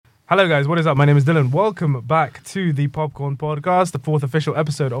Hello guys, what is up? My name is Dylan. Welcome back to the Popcorn Podcast, the fourth official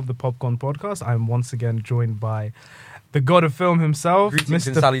episode of the Popcorn Podcast. I'm once again joined by the god of film himself, Greetings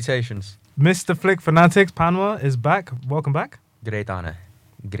and salutations. Mr. Flick Fanatics. Panwa is back. Welcome back. Great honor.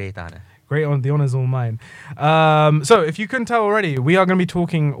 Great honor. Great on the honor's all mine. So if you couldn't tell already, we are going to be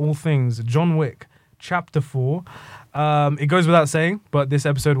talking all things John Wick, Chapter 4. It goes without saying, but this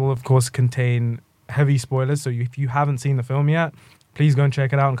episode will of course contain heavy spoilers. So if you haven't seen the film yet, please go and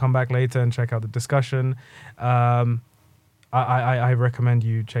check it out and come back later and check out the discussion. I recommend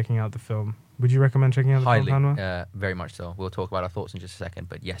you checking out the film. Would you recommend checking out the film, Panwa? Very much so. We'll talk about our thoughts in just a second,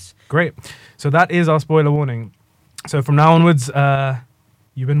 but yes. Great. So that is our spoiler warning. So from now onwards,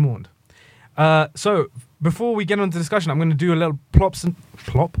 you've been warned. So before we get on to discussion, I'm going to do a little plot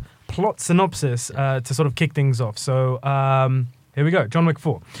synopsis to sort of kick things off. So here we go. John Wick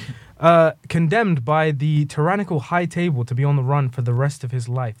 4. Condemned by the tyrannical High Table to be on the run for the rest of his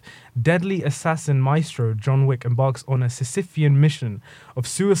life, deadly assassin maestro John Wick embarks on a Sisyphean mission of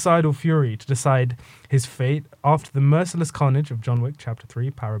suicidal fury to decide his fate after the merciless carnage of John Wick Chapter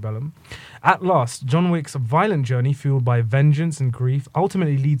 3, Parabellum. At last, John Wick's violent journey, fueled by vengeance and grief,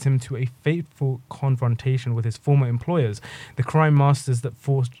 ultimately leads him to a fateful confrontation with his former employers, the crime masters that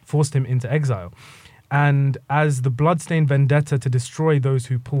forced him into exile. And as the bloodstained vendetta to destroy those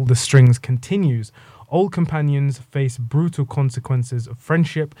who pull the strings continues, old companions face brutal consequences of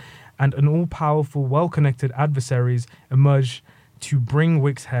friendship, and an all-powerful, well-connected adversaries emerge to bring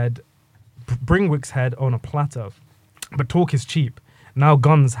Wick's head on a platter. But talk is cheap. Now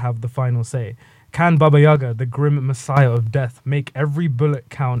guns have the final say. Can Baba Yaga, the grim messiah of death, make every bullet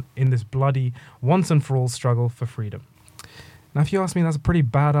count in this bloody, once-and-for-all struggle for freedom? Now, if you ask me, that's a pretty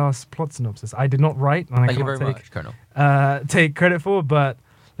badass plot synopsis. I did not write, and Thank you very much, Colonel. Take credit for, but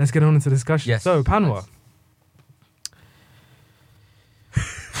let's get on into discussion. Yes. So, Panwa,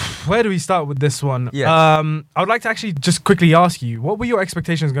 where do we start with this one? Yes. I would like to actually just quickly ask you, what were your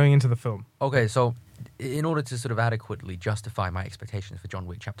expectations going into the film? Okay, so in order to sort of adequately justify my expectations for John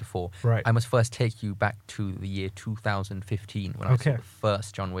Wick Chapter 4, Right. I must first take you back to the year 2015 when I saw the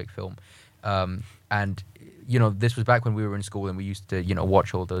first John Wick film. And you know, this was back when we were in school and we used to, you know,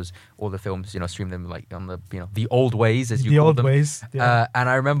 watch all the films, you know, stream them like on the, you know, the old ways, as you call them. The old ways, yeah. And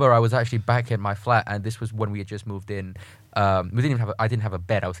I remember I was actually back in my flat, and this was when we had just moved in. I didn't have a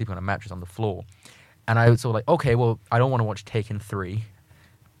bed. I was sleeping on a mattress on the floor. And I was sort of like, okay, well, I don't want to watch Taken 3.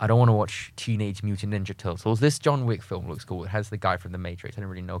 I don't want to watch Teenage Mutant Ninja Turtles. This John Wick film looks cool. It has the guy from The Matrix. I didn't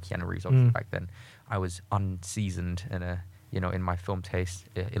really know Keanu Reeves obviously back then. I was unseasoned and, you know, in my film taste,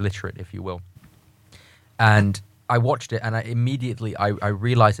 illiterate, if you will. And I watched it, and I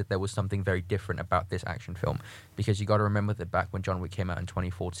realized that there was something very different about this action film, because you got to remember that back when John Wick came out in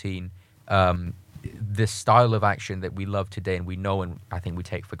 2014, this style of action that we love today and we know and I think we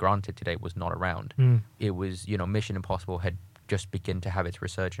take for granted today was not around. It was, you know, Mission Impossible had just begun to have its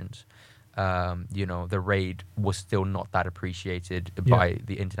resurgence. You know, The Raid was still not that appreciated by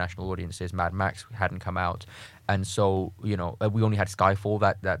the international audiences. Mad Max hadn't come out, and so, you know, we only had Skyfall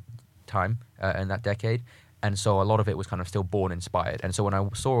that time in that decade, and so a lot of it was kind of still Bourne inspired. And so when I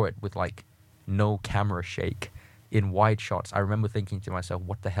saw it with like no camera shake in wide shots, I remember thinking to myself,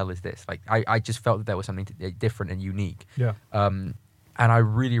 what the hell is this? Like I just felt that there was something different and unique. And I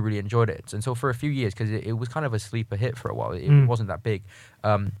really, really enjoyed it. And so for a few years, because it was kind of a sleeper hit for a while, it wasn't that big.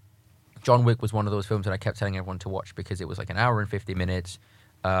 John Wick was one of those films that I kept telling everyone to watch because it was like an hour and 50 minutes,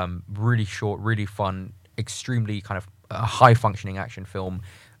 really short, really fun, extremely kind of high functioning action film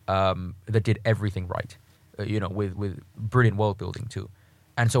that did everything right, you know, with brilliant world building too.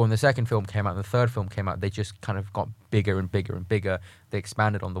 And so when the second film came out and the third film came out, they just kind of got bigger and bigger and bigger. They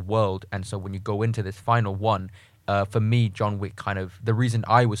expanded on the world. And so when you go into this final one, for me, John Wick kind of, the reason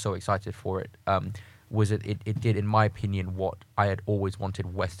I was so excited for it was that it did, in my opinion, what I had always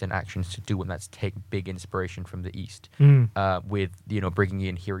wanted Western actions to do, and that's take big inspiration from the East. With, you know, bringing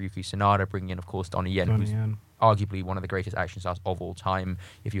in Hiroyuki Sanada, bringing in, of course, Donnie Yen, who's arguably one of the greatest action stars of all time.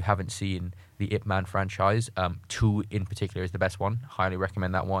 If you haven't seen the Ip Man franchise, 2 in particular is the best one. Highly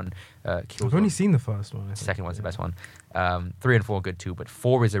recommend that one. I've only seen the first one. The second one's the best one. 3 and 4 are good too, but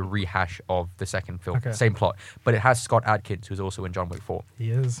 4 is a rehash of the second film. Same plot, but it has Scott Adkins, who's also in John Wick 4. He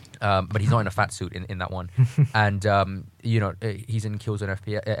is. But he's not in a fat suit in that one. And, you know, he's in Killzone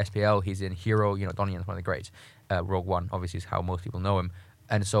SPL, he's in Hero, you know, Donnie Yen's one of the greats. Rogue One, obviously, is how most people know him.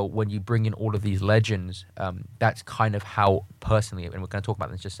 And so when you bring in all of these legends, that's kind of how, personally, and we're going to talk about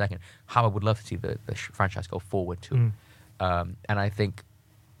this in just a second, how I would love to see the franchise go forward too. And I think,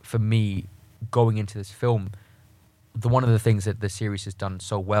 for me, going into this film, one of the things that the series has done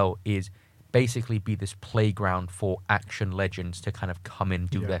so well is basically be this playground for action legends to kind of come in,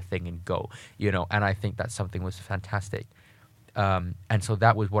 do their thing, and go. And I think that something was fantastic. And so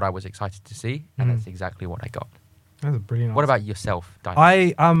that was what I was excited to see, and that's exactly what I got. That's a brilliant What answer. about yourself,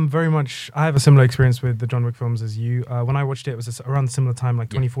 Diamond? I have a similar experience with the John Wick films as you. When I watched it, it was around a similar time, like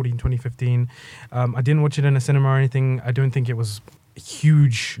 2014, 2015. I didn't watch it in a cinema or anything. I don't think it was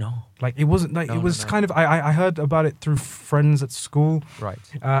huge. No. Like, it wasn't, like, No, it was no. kind of, I heard about it through friends at school. Right.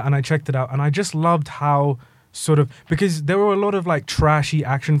 And I checked it out, and I just loved how sort of, because there were a lot of like trashy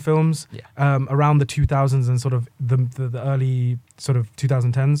action films around the 2000s and sort of the early sort of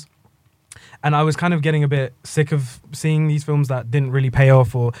 2010s. And I was kind of getting a bit sick of seeing these films that didn't really pay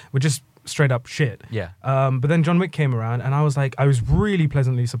off or were just straight up shit. Yeah. But then John Wick came around, and I was really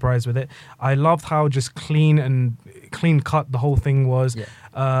pleasantly surprised with it. I loved how just clean cut the whole thing was. Yeah.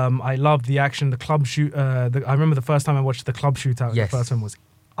 I loved the action, the club shoot. I remember the first time I watched the club shootout. Yes. The first one was,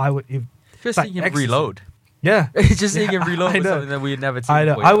 Just like seeing him ecstasy. reload. Yeah. Just seeing him reload I was know. something that we had never seen I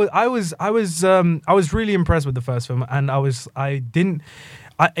know. before. I was really impressed with the first film, and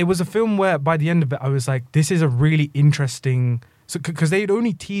it was a film where by the end of it, I was like, this is a really interesting. So, because they had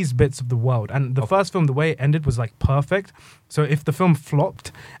only teased bits of the world, and the first film, the way it ended was like perfect. So if the film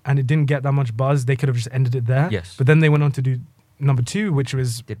flopped and it didn't get that much buzz, they could have just ended it there. Yes. But then they went on to do number 2, which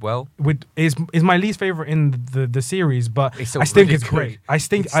Did well. is my least favorite in the series, but It's still I think really it's good. great. I It's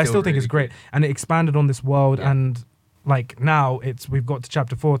still still think it's really great, good. and it expanded on this world, Yeah. and like now we've got to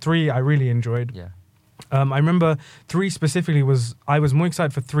chapter 4, 3. I really enjoyed. Yeah. I remember 3 specifically I was more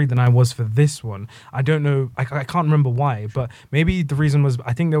excited for 3 than I was for this one. I don't know. I can't remember why, but maybe the reason was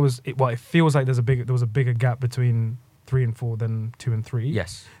I think it feels like there was a bigger gap between 3 and 4 than 2 and 3.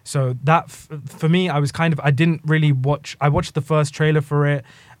 Yes. So that for me, I didn't really watch. I watched the first trailer for it,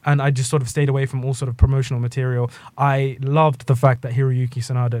 and I just sort of stayed away from all sort of promotional material. I loved the fact that Hiroyuki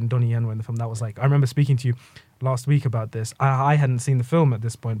Sanada and Donnie Yen were in the film. That was like, I remember speaking to you last week about this. I hadn't seen the film at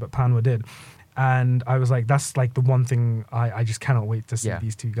this point, but Panwa did. And I was like, that's like the one thing I just cannot wait to see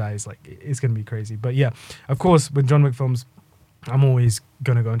these two guys. Like, it's going to be crazy. But yeah, of course, with John Wick films, I'm always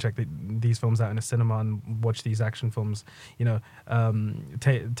going to go and check these films out in a cinema and watch these action films,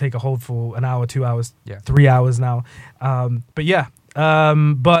 take a hold for an hour, 2 hours, 3 hours now. But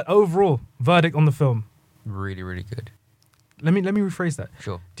overall, verdict on the film. Really, really good. Let me rephrase that.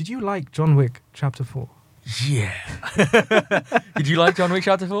 Sure. Did you like John Wick Chapter 4? Yeah. Did you like John Wick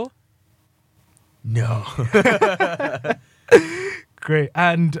Chapter 4? No. Great.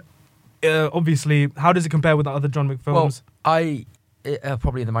 And obviously, how does it compare with the other John Wick films? Well, I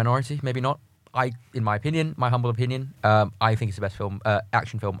probably in the minority, maybe not. In my opinion, my humble opinion, I think it's the best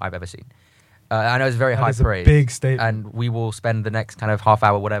action film I've ever seen. I know it's very high praise. Big statement. And we will spend the next kind of half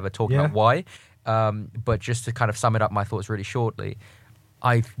hour, whatever, talking about why. But just to kind of sum it up, my thoughts really shortly,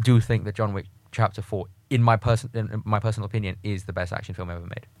 I do think that John Wick Chapter 4, in my personal opinion, is the best action film ever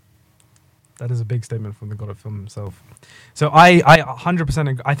made. That is a big statement from the god of film himself. So I 100%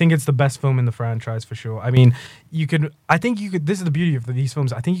 agree. I think it's the best film in the franchise for sure. I mean, this is the beauty of these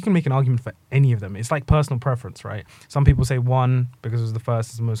films. I think you can make an argument for any of them. It's like personal preference, right? Some people say 1 because it was the first,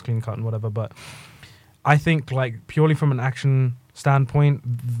 it's the most clean cut and whatever. But I think like purely from an action standpoint,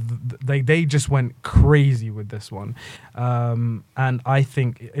 they just went crazy with this one. And I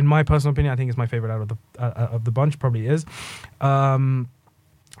think, in my personal opinion, I think it's my favorite out of the bunch, probably is.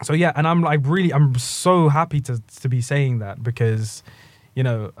 So yeah, and I'm so happy to be saying that because, I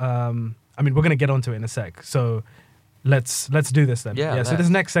mean, we're gonna get onto it in a sec. So let's do this then. Yeah. So this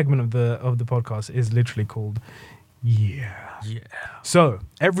next segment of the podcast is literally called Yeah. So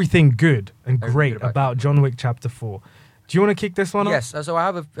everything good and great about John Wick Chapter 4. Do you want to kick this one off? Yes. So I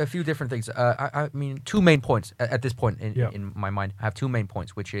have a few different things. I mean, 2 main points at this point in my mind. I have 2 main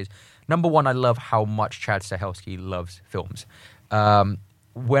points, which is number 1, I love how much Chad Stahelski loves films.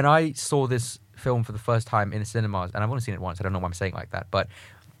 When I saw this film for the first time in the cinemas, and I've only seen it once, I don't know why I'm saying it like that, but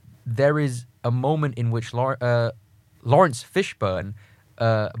there is a moment in which Lawrence Fishburne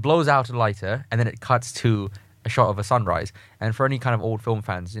blows out a lighter, and then it cuts to a shot of a sunrise. And for any kind of old film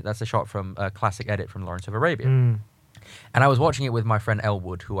fans, that's a shot from a classic edit from Lawrence of Arabia. And I was watching it with my friend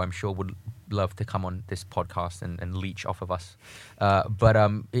Elwood, who I'm sure would love to come on this podcast and leech off of us. But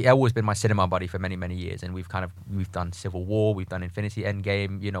Elwood's been my cinema buddy for many, many years, and we've done Civil War, we've done Infinity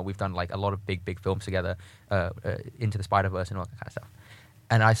Endgame, we've done like a lot of big films together, Into the Spider-Verse and all that kind of stuff.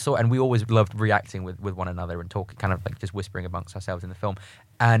 And we always loved reacting with one another and talking, kind of like just whispering amongst ourselves in the film.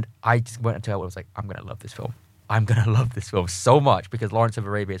 And I just went to Elwood, I was like, I'm going to love this film. I'm going to love this film so much because Lawrence of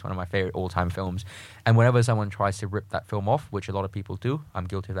Arabia is one of my favorite all-time films. And whenever someone tries to rip that film off, which a lot of people do, I'm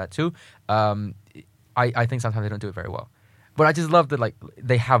guilty of that too, I think sometimes they don't do it very well. But I just love that, like,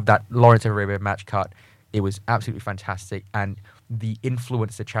 they have that Lawrence of Arabia match cut. It was absolutely fantastic, and the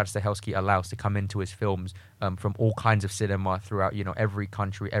influence that Chad Stahelski allows to come into his films from all kinds of cinema throughout, every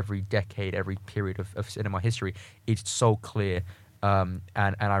country, every decade, every period of cinema history, it's so clear. And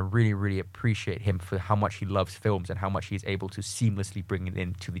I really, really appreciate him for how much he loves films and how much he's able to seamlessly bring it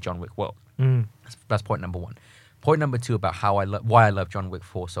into the John Wick world. That's point number one. Point number two about why I love John Wick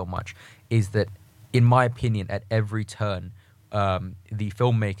 4 so much is that, in my opinion, at every turn, the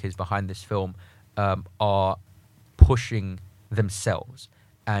filmmakers behind this film are pushing themselves,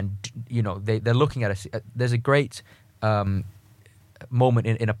 and they're looking at there's a great moment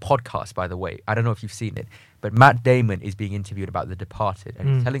in a podcast, by the way. I don't know if you've seen it, but Matt Damon is being interviewed about The Departed, and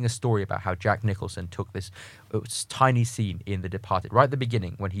he's telling a story about how Jack Nicholson took this tiny scene in The Departed right at the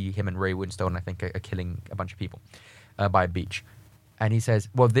beginning when him and Ray Winstone, I think, are killing a bunch of people by a beach, and he says,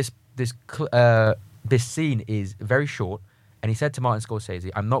 well, this scene is very short, and he said to Martin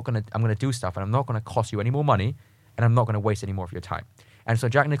Scorsese, I'm gonna do stuff, and I'm not gonna cost you any more money, and I'm not gonna waste any more of your time. And so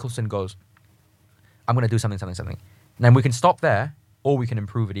Jack Nicholson goes, I'm gonna do something. Now we can stop there, or we can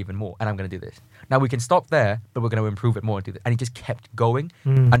improve it even more, and I'm gonna do this. Now we can stop there, but we're gonna improve it more and do this. And he just kept going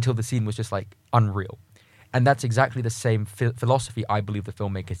until the scene was just like unreal. And that's exactly the same philosophy I believe the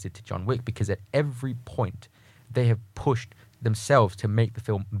filmmakers did to John Wick, because at every point they have pushed themselves to make the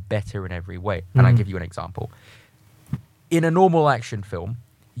film better in every way. And I'll give you an example. In a normal action film,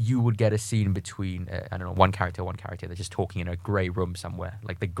 you would get a scene between, one character, they're just talking in a grey room somewhere.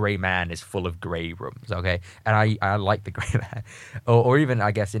 Like, the grey man is full of grey rooms, okay? And I like the grey man. Or even,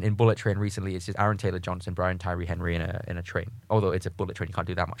 I guess, in Bullet Train recently, it's just Aaron Taylor-Johnson, Brian Tyree Henry in a train. Although it's a bullet train, you can't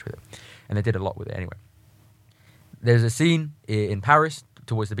do that much with it. And they did a lot with it anyway. There's a scene in Paris,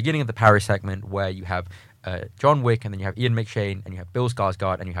 towards the beginning of the Paris segment, where you have John Wick, and then you have Ian McShane, and you have Bill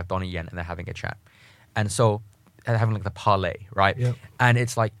Skarsgård, and you have Donnie Yen, and they're having a chat. And so having like the parlay, right? Yep. And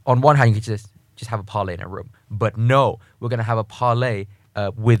it's like, on one hand, you could just have a parlay in a room. But no, we're going to have a parlay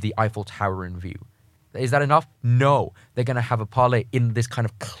with the Eiffel Tower in view. Is that enough? No. They're going to have a parlay in this kind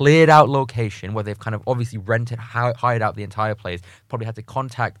of cleared out location where they've kind of obviously hired out the entire place. Probably had to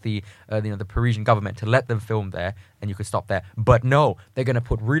contact the Parisian government to let them film there, and you could stop there. But no, they're going to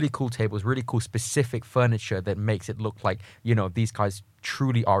put really cool tables, really cool specific furniture that makes it look like, these guys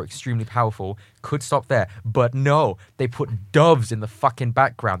truly are extremely powerful. Could stop there. But no, they put doves in the fucking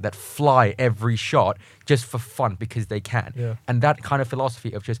background that fly every shot just for fun because they can. Yeah. And that kind of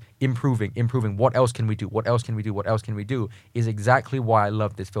philosophy of just improving, what else can we do? What else can we do is exactly why I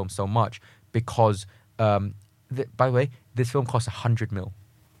love this film so much, because by the way, this film cost 100 mil.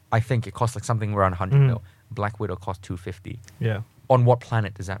 I think it cost like something around 100 mil. Black Widow cost 250. Yeah. On what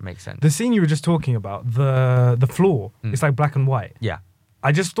planet does that make sense? The scene you were just talking about, the floor, it's like black and white. Yeah.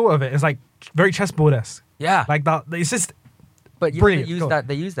 I just thought of it. It's like very chessboard-esque. Yeah. Like that. It's just But brilliant.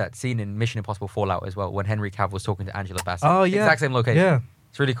 They use that scene in Mission Impossible Fallout as well, when Henry Cavill was talking to Angela Bassett. Oh, yeah. Exact same location. Yeah.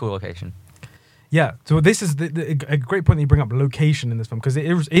 It's a really cool location. Yeah. So this is a great point that you bring up location in this film, because it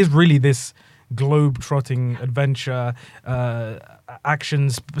is really this globe-trotting adventure,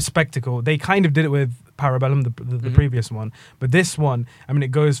 action spectacle. They kind of did it with Parabellum, the previous one. But this one, I mean,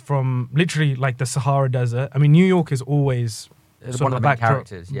 it goes from literally like the Sahara Desert. I mean, New York is always one of the main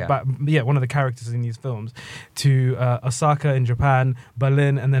characters, one of the characters in these films, to Osaka in Japan,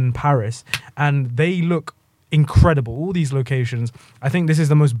 Berlin, and then Paris. And they look incredible, all these locations. I think this is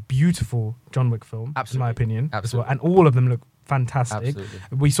the most beautiful John Wick film, in my opinion. Absolutely. As well. And all of them look fantastic. Absolutely.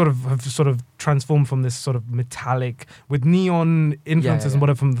 We have transformed from this sort of metallic with neon influences and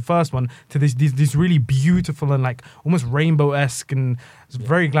whatever from the first one to these really beautiful and like almost rainbow-esque and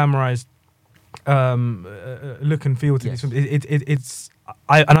very glamorized look and feel to these films.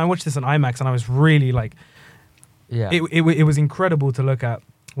 I watched this in IMAX, and I was really like, it was incredible to look at.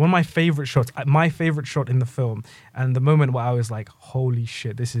 One of my favorite shots, my favorite shot in the film, and the moment where I was like, holy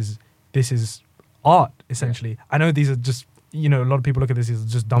shit, this is art, essentially. I know these are just, a lot of people look at this as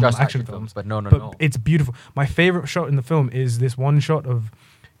just dumb action films, but no. It's beautiful. My favorite shot in the film is this one shot of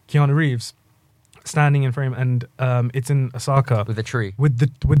Keanu Reeves standing in frame, and it's in Osaka with the tree, with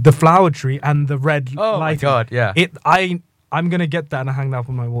the flower tree and the red light. Oh my god, yeah. I'm gonna get that and I hang that up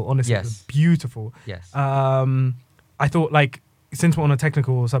on my wall. Honestly, it was beautiful. Yes. I thought, like, since we're on a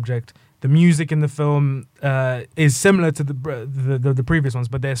technical subject, the music in the film is similar to the previous ones,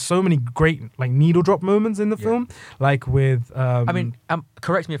 but there's so many great like needle drop moments in the film, like with.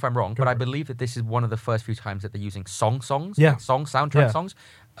 Correct me if I'm wrong, but I believe that this is one of the first few times that they're using songs, soundtrack songs.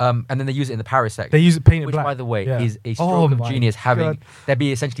 And then they use it in the Paris section. They use it painted which, black. By the way, is a stroke of genius. There'd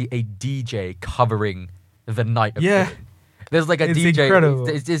be essentially a DJ covering the night of filming. There's like a it's DJ. Incredible.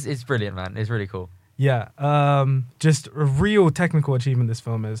 It's brilliant, man. It's really cool. Yeah, just a real technical achievement this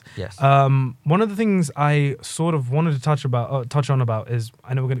film is. Yes. One of the things I sort of wanted to touch on about is,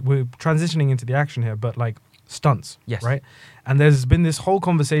 I know we're transitioning into the action here, but like stunts, Yes. right? And there's been this whole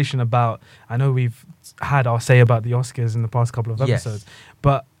conversation about, I know we've had our say about the Oscars in the past couple of Yes. episodes,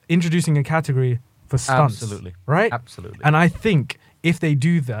 but introducing a category for stunts, Absolutely. right? Absolutely. And I think if they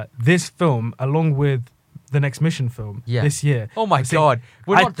do that, this film, along with the next Mission film this year. Oh my God,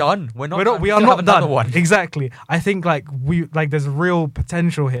 we're not done. We are not done. One. Exactly. I think there's real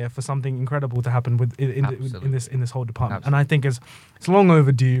potential here for something incredible to happen in this whole department. Absolutely. And I think it's long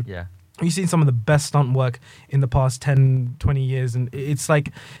overdue. Yeah. You've seen some of the best stunt work in the past 10, 20 years, and it's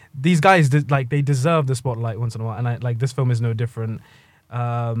like these guys they deserve the spotlight once in a while. And this film is no different.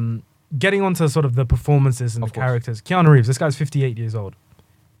 Getting onto sort of the performances and the characters. Keanu Reeves, this guy's 58 years old.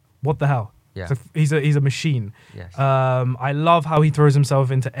 What the hell? Yeah. So he's a machine. Yes. I love how he throws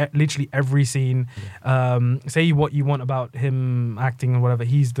himself into literally every scene. Yeah. Say what you want about him acting or whatever.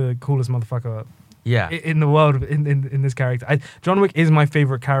 He's the coolest motherfucker. Yeah. In the world, in this character, John Wick is my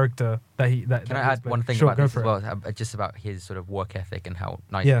favorite character Can I add one thing about this as well? Just about his sort of work ethic and how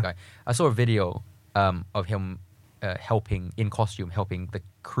nice the guy. I saw a video of him helping in costume, helping the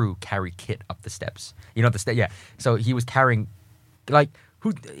crew carry Kit up the steps. You know the step. Yeah. So he was carrying,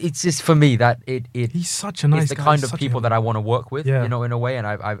 it's just for me that he's such a nice guy. It's the kind of people that I want to work with, yeah. You know, in a way, and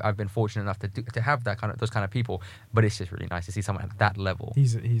I've been fortunate enough to have those kind of people. But it's just really nice to see someone at that level.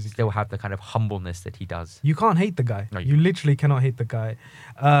 He's still have the kind of humbleness that he does. You can't hate the guy. No, you literally cannot hate the guy.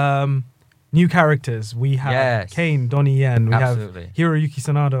 New characters. We have Kane, Donnie Yen. We have Hiroyuki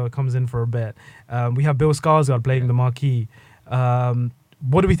Sanada comes in for a bit. We have Bill Skarsgård playing the Marquis.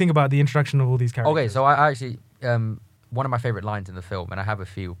 What do we think about the introduction of all these characters? Okay, so I actually one of my favorite lines in the film, and I have a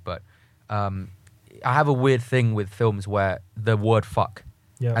few, but I have a weird thing with films where the word fuck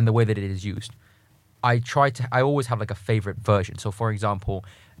and the way that it is used. I always have like a favorite version. So for example,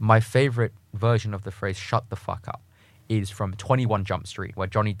 my favorite version of the phrase "shut the fuck up" is from 21 Jump Street, where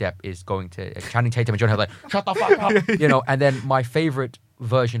Johnny Depp is going to Channing Tatum and Johnny Depp like "shut the fuck up," you know. And then my favorite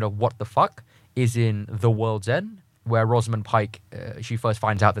version of "what the fuck" is in The World's End, where Rosamund Pike, she first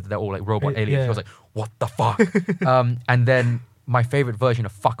finds out that they're all like robot aliens. Yeah. She was like, "What the fuck?" And then my favorite version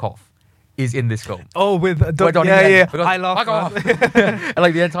of "fuck off" is in this film. Oh, with Donnie yeah. Because, I love fuck off. And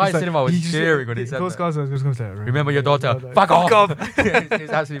like the entire cinema was cheering when he said that. Remember your daughter. Fuck off.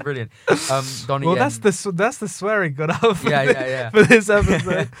 It's absolutely brilliant. Donnie Yen. That's the swearing got out. Yeah. For this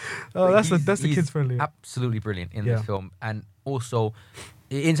episode. That's the kids friendly. Absolutely brilliant in this film, and also.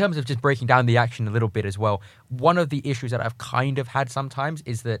 In terms of just breaking down the action a little bit as well, one of the issues that I've kind of had sometimes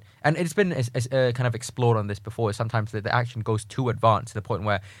is that, and it's been kind of explored on this before, is sometimes that the action goes too advanced to the point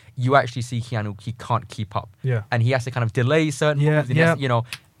where you actually see Keanu, he can't keep up. Yeah. And he has to kind of delay certain moves, and he has to, you know,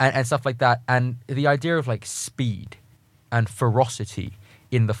 and stuff like that. And the idea of like speed and ferocity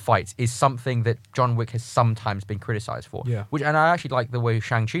in the fights is something that John Wick has sometimes been criticized for. Yeah. And I actually like the way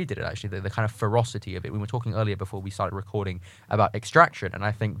Shang-Chi did it, actually, the kind of ferocity of it. We were talking earlier before we started recording about Extraction, and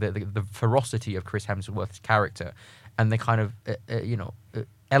I think that the ferocity of Chris Hemsworth's character and the kind of,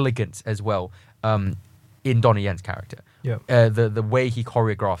 elegance as well in Donnie Yen's character. Yeah. The way he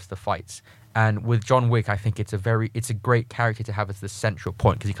choreographs the fights. And with John Wick, I think it's a great character to have as the central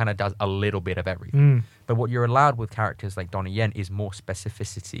point because he kind of does a little bit of everything. But what you're allowed with characters like Donnie Yen is more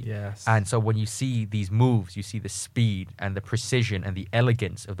specificity. Yes. And so when you see these moves, you see the speed and the precision and the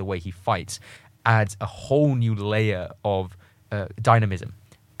elegance of the way he fights adds a whole new layer of dynamism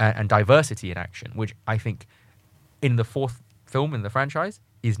and diversity in action, which I think in the fourth film in the franchise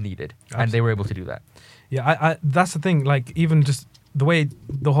is needed. Absolutely. And they were able to do that. Yeah, I that's the thing. Like even just the way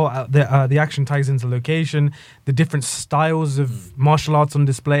the whole the action ties into location, the different styles of martial arts on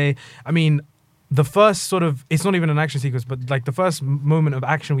display. I mean, the first sort of, it's not even an action sequence, but like the first moment of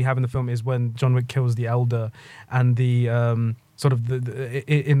action we have in the film is when John Wick kills the Elder, and the sort of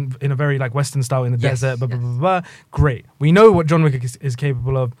in a very like Western style in the desert. Blah, blah, blah, blah. Great. We know what John Wick is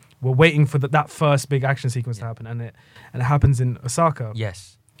capable of. We're waiting for that first big action sequence to happen, and it happens in Osaka.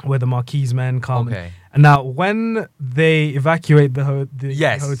 Yes. Where the Marquis men come. Okay. And now when they evacuate the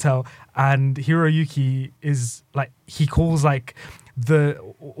hotel, and Hiroyuki is like, he calls like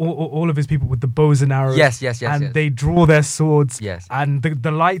all of his people with the bows and arrows. Yes. And they draw their swords. Yes. And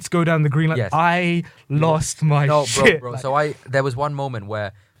the lights go down the green light. Yes. I lost my shit. Bro. So there was one moment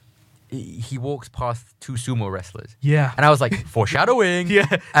where he walks past two sumo wrestlers. Yeah. And I was like, foreshadowing. Yeah.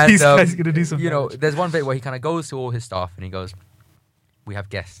 And, these guys are going to do something. You know, there's one bit where he kind of goes to all his staff and he goes, "We have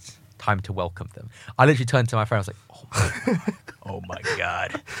guests. Time to welcome them." I literally turned to my friend. I was like, "Oh my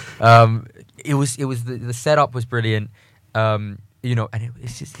god!" It was the setup was brilliant. you know, and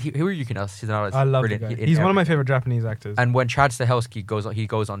it's just Hiroyuki Sanada is I love the brilliant. guy. He's one of my favorite Japanese actors. And when Chad Stahelski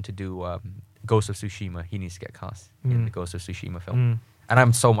goes on to do Ghost of Tsushima, he needs to get cast in the Ghost of Tsushima film. And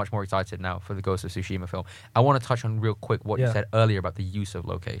I'm so much more excited now for the Ghost of Tsushima film. I want to touch on real quick what you said earlier about the use of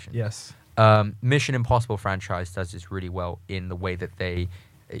location. Yes. Mission Impossible franchise does this really well in the way that they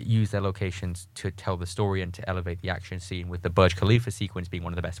use their locations to tell the story and to elevate the action scene, with the Burj Khalifa sequence being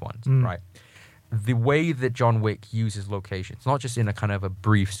one of the best ones, right? The way that John Wick uses locations, not just in a kind of a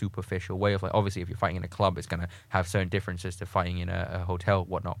brief, superficial way of like, obviously if you're fighting in a club, it's going to have certain differences to fighting in a hotel,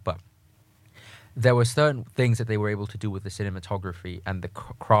 whatnot, but there were certain things that they were able to do with the cinematography and the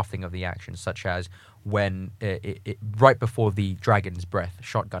crafting of the action, such as when right before the Dragon's Breath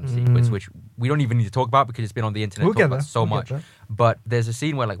shotgun sequence, which we don't even need to talk about because it's been on the internet talked about so much. But there's a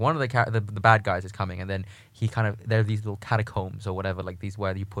scene where like one of the bad guys is coming, and then he kind of, there are these little catacombs or whatever, like these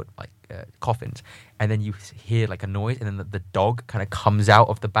where you put like coffins, and then you hear like a noise, and then the dog kind of comes out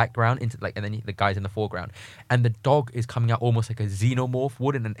of the background into like, and then the guy's in the foreground, and the dog is coming out almost like a xenomorph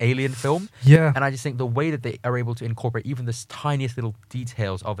would in an alien film. Yeah. And I just think the way that they are able to incorporate even the tiniest little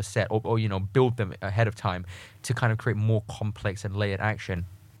details of a set, or you know, build them ahead of time to kind of create more complex and layered action.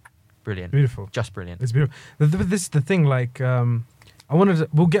 Brilliant. Beautiful. Just brilliant. It's beautiful. This is the thing, like,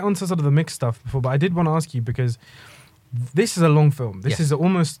 we'll get onto sort of the mixed stuff before, but I did want to ask you, because this is a long film. This is an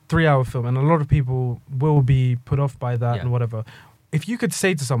almost 3-hour film, and a lot of people will be put off by that and whatever. If you could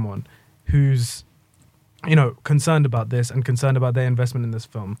say to someone who's, you know, concerned about this and concerned about their investment in this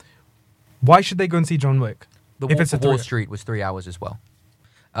film, why should they go and see John Wick? The Wolf of Wall Street was 3 hours as well.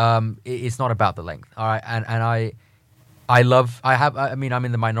 It's not about the length, all right? And I mean, I'm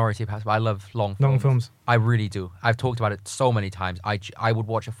in the minority perhaps, but I love long films. I really do. I've talked about it so many times. I would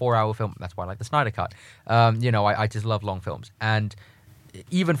watch a 4-hour film. That's why I like the Snyder Cut. You know, I just love long films. And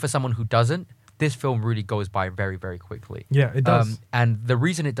even for someone who doesn't, this film really goes by very, very quickly. Yeah, it does. And the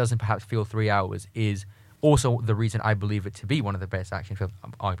reason it doesn't perhaps feel 3 hours is also the reason I believe it to be one of the best action films,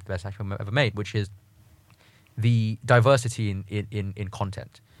 the best action film ever made, which is the diversity in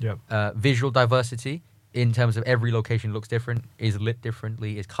content. Yeah. Visual diversity in terms of every location looks different, is lit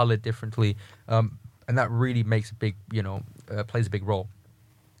differently, is colored differently, and that really makes a big, you know, plays a big role.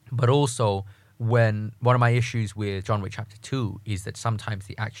 But also, when one of my issues with John Wick Chapter 2 is that sometimes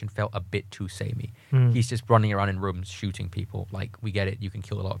the action felt a bit too samey. He's just running around in rooms shooting people. Like, we get it, you can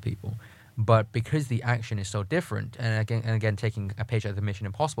kill a lot of people. But because the action is so different, and again taking a page out of the Mission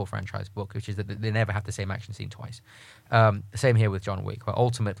Impossible franchise book, which is that they never have the same action scene twice. Same here with John Wick, where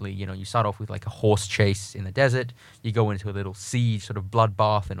ultimately, you know, you start off with like a horse chase in the desert, you go into a little siege, sort of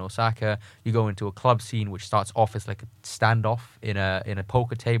bloodbath in Osaka, you go into a club scene which starts off as like a standoff in a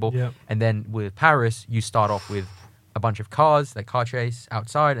poker table, and then with Paris, you start off with a bunch of cars, like car chase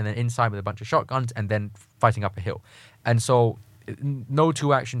outside, and then inside with a bunch of shotguns, and then fighting up a hill. And so no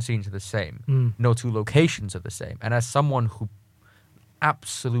two action scenes are the same. No two locations are the same. And as someone who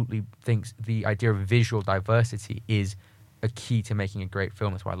absolutely thinks the idea of visual diversity is a key to making a great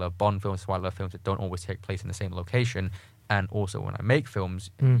film, that's why I love Bond films, that's why I love films that don't always take place in the same location. And also when I make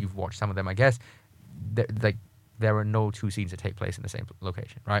films, you've watched some of them, I guess, there are no two scenes that take place in the same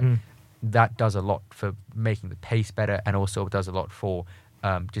location, right? That does a lot for making the pace better, and also does a lot for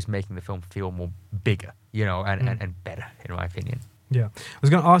just making the film feel more bigger, you know, and better, in my opinion. Yeah. I was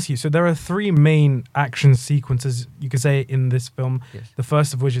going to ask you, so there are 3 main action sequences, you could say, in this film. Yes. The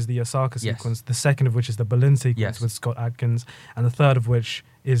first of which is the Osaka sequence, the second of which is the Berlin sequence with Scott Adkins, and the third of which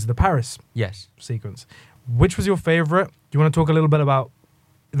is the Paris sequence. Which was your favorite? Do you want to talk a little bit about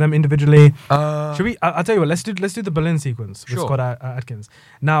them individually? Should we? I'll tell you what. Let's do the Berlin sequence with Scott Adkins.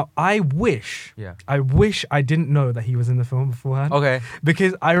 Now, I wish I didn't know that he was in the film beforehand. Okay.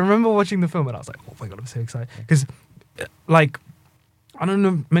 Because I remember watching the film and I was like, oh my god, I'm so excited. Because, like, I don't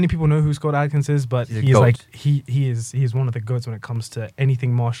know, many people know who Scott Adkins is, but he is one of the goats when it comes to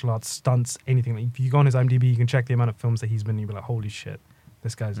anything martial arts, stunts, anything. Like, if you go on his IMDb, you can check the amount of films that he's been in. You'll be like, holy shit,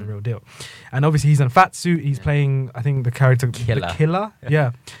 this guy's the real deal. And obviously he's in a fat suit. He's playing, I think, the character the Killer.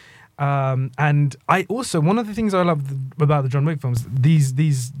 Yeah. And I also, one of the things I love about the John Wick films, these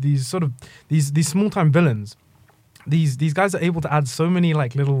small time villains. These guys are able to add so many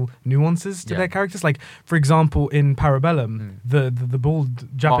like little nuances to their characters. Like, for example, in Parabellum, the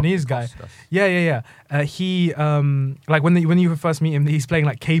bald Japanese guy. He like when you first meet him, he's playing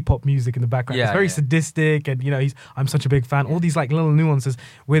like K-pop music in the background. It's very sadistic, and you know, I'm such a big fan. All these like little nuances.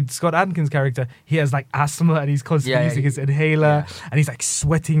 With Scott Adkins' character, he has like asthma and he's constantly using his inhaler, and he's like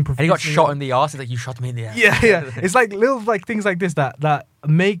sweating profusely. And he got shot in the ass. It's like, you shot me in the ass. Yeah. It's like little like things like this that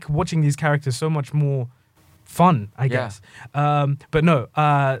make watching these characters so much more fun, I Yeah. guess. But no,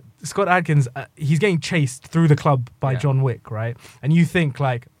 Scott Adkins, he's getting chased through the club by Yeah. John Wick, right? And you think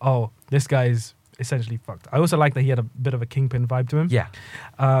like, oh, this guy's essentially fucked. I also like that he had a bit of a Kingpin vibe to him. Yeah.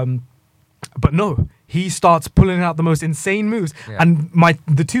 But no, he starts pulling out the most insane moves. Yeah. And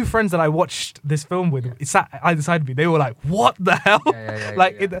the two friends that I watched this film with, it sat either side of me. They were like, "What the hell?" Yeah,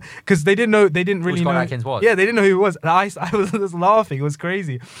 Like, because they didn't really Scott know. Adkins was. Yeah, they didn't know who he was. And I was just laughing. It was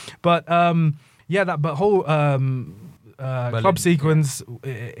crazy. But that whole club sequence,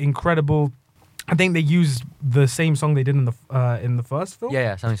 incredible. I think they used the same song they did in the first film.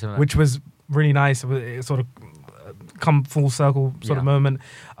 Yeah, something similar. Which was really nice. It sort of come full circle sort of moment.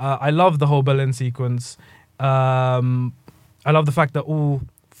 I love the whole Berlin sequence. I love the fact that all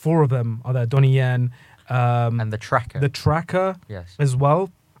four of them are there. Donnie Yen, and the tracker. Yes, as well.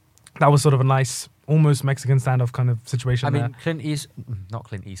 That was sort of a nice, almost Mexican standoff kind of situation. I mean, there.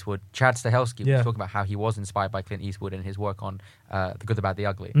 Clint Eastwood. Chad Stahelski Yeah. was talking about how he was inspired by Clint Eastwood in his work on The Good, the Bad, the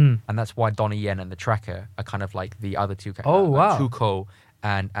Ugly, Mm. and that's why Donnie Yen and the Tracker are kind of like the other two. Oh, wow. Tuco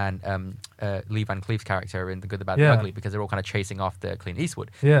and Lee Van Cleef's character in The Good, the Bad, Yeah. the Ugly, because they're all kind of chasing after Clint Eastwood,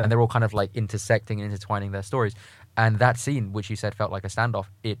 Yeah. and they're all kind of like intersecting and intertwining their stories. And that scene, which you said felt like a standoff,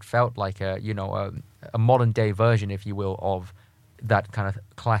 it felt like a modern day version, if you will, of that kind of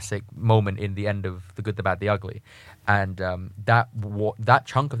classic moment in the end of The Good, the Bad, the Ugly. And that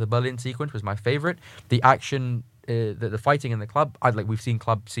chunk of the Berlin sequence was my favorite. The action, the fighting in the club, we've seen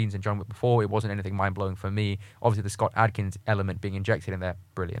club scenes in John Wick before. It wasn't anything mind-blowing for me. Obviously, the Scott Adkins element being injected in there,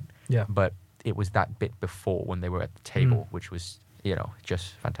 brilliant. Yeah. But it was that bit before when they were at the table, which was,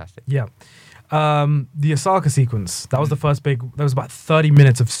 just fantastic. Yeah. The Osaka sequence, that was the first big, that was about 30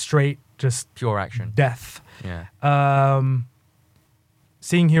 minutes of straight, just Pure action. death. Yeah.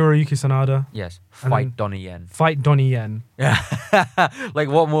 Seeing Hiroyuki Sanada Yes. and Fight then- Donnie Yen. fight Donnie Yen. Yeah. Like,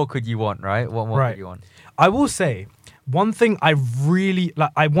 what more could you want, right? What more Right. could you want? I will say, one thing I really,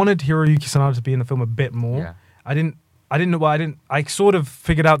 I wanted Hiroyuki Sanada to be in the film a bit more. Yeah. I sort of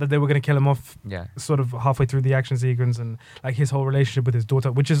figured out that they were going to kill him off Yeah. sort of halfway through the action sequence, and like his whole relationship with his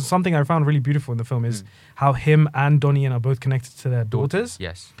daughter, which is something I found really beautiful in the film, is how him and Donnie Yen are both connected to their daughters.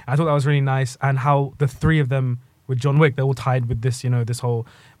 Yes. I thought that was really nice, and how the three of them with John Wick, they're all tied with this, this whole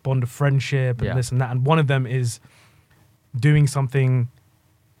bond of friendship and Yeah. this and that. And one of them is doing something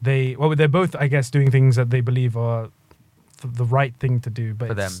they're both, I guess, doing things that they believe are the right thing to do. But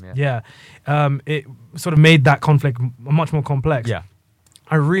For them, it sort of made that conflict much more complex. Yeah.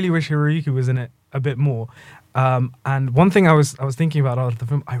 I really wish Hiroyuki was in it a bit more. And one thing I was thinking about after the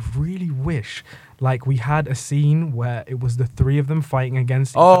film, I really wish we had a scene where it was the three of them fighting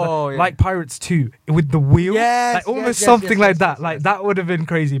against each other, yeah. like Pirates 2 with the wheel, Yes, almost yes, something yes, like yes, that. yes. That would have been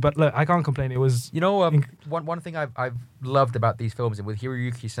crazy. But look, I can't complain. It was One thing I've loved about these films, and with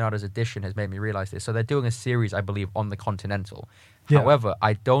Hiroyuki Sanada's addition has made me realize this. So they're doing a series, I believe, on the Continental. Yeah. However,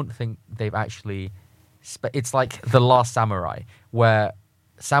 I don't think they've actually. It's like The Last Samurai, where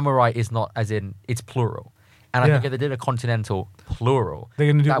samurai is not as in it's plural. And I Yeah. think if they did a Continental plural,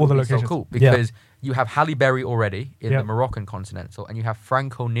 They're gonna do that all the would be so locations. cool, Yeah. because you have Halle Berry already in Yeah. the Moroccan Continental, and you have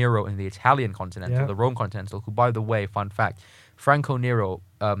Franco Nero in the Italian Continental, Yeah. the Rome Continental, who, by the way, fun fact, Franco Nero,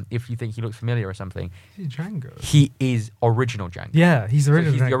 if you think he looks familiar or something, He's Django. he is original Django. Yeah, he's the So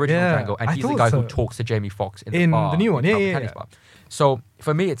original. he's the original yeah. Django, and I he's the thought guy so. who talks to Jamie Foxx in the In bar. the new one, yeah, Calvin yeah, Kenny's yeah. bar. So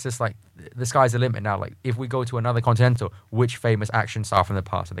for me, it's just like the sky's the limit now. Like, if we go to another Continental, which famous action star from the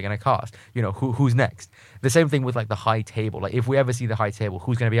past are they going to cast? Who's next? The same thing with the High Table. Like, if we ever see the High Table,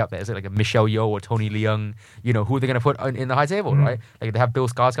 who's going to be up there? Is it like a Michelle Yeoh or Tony Leung? Who are they going to put in the High Table, right? Like, they have Bill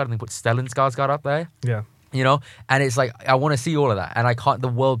Skarsgård and they put Stellan Skarsgård up there. Yeah. And it's like, I want to see all of that, and I can't. The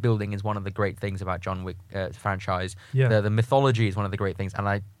world building is one of the great things about John Wick franchise. Yeah. The mythology is one of the great things, and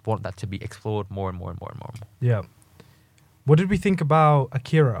I want that to be explored more and more and more and more. Yeah. What did we think about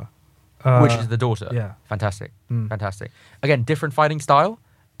Akira? Which is the daughter. yeah. Fantastic. Fantastic. Again, different fighting style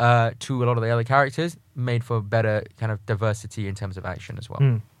to a lot of the other characters, made for better kind of diversity in terms of action as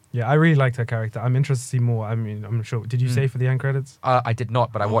well. Yeah, I really liked her character. I'm interested to see more. I mean, I'm sure. Did you say for the end credits? I did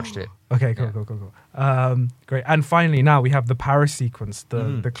not, but I watched it. Okay, cool, Yeah. cool. Great. And finally, now we have the Paris sequence,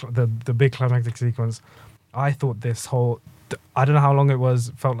 the big climactic sequence. I thought this whole, I don't know how long it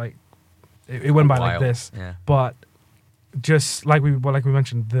was. Felt like it went by like Wild. this. Yeah. But just like we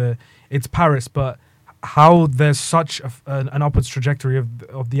mentioned, it's Paris, but how there's such an upwards trajectory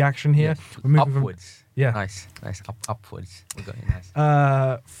of the action here. Yeah. We're moving from- Upwards. Yeah. Nice. Upwards. We got it,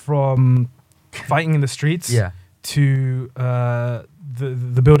 nice. From fighting in the streets Yeah. to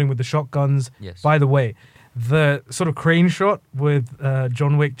the building with the shotguns. Yes. By the way, the sort of crane shot with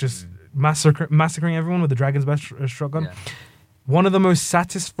John Wick just massacring everyone with the Dragon's Best shotgun. Yeah. One of the most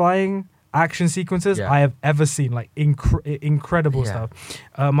satisfying action sequences Yeah. I have ever seen. Like incredible Yeah.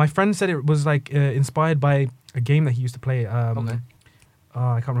 stuff. My friend said it was like inspired by a game that he used to play. Okay.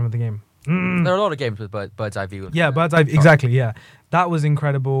 I can't remember the game. There are a lot of games with bird's eye view. Yeah, Bird's Eye. Exactly. Yeah, that was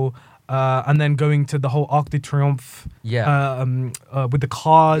incredible. And then going to the whole Arc de Triomphe. Yeah. With the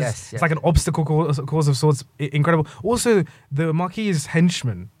cars. Yes, It's like an obstacle course of sorts. Incredible. Also, the Marquis'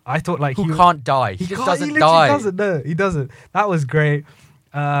 henchman. I thought like Who can't die? He just doesn't literally die. Doesn't. No, he doesn't. That was great.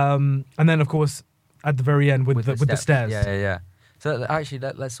 And then of course at the very end with the stairs. Yeah. So actually,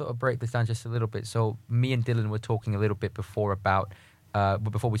 let's sort of break this down just a little bit. So me and Dylan were talking a little bit before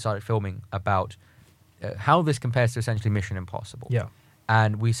we started filming about how this compares to essentially Mission Impossible. Yeah.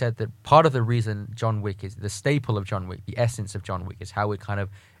 And we said that part of the reason John Wick is the staple of John Wick, the essence of John Wick, is how it kind of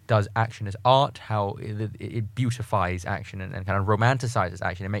does action as art, how it beautifies action and kind of romanticizes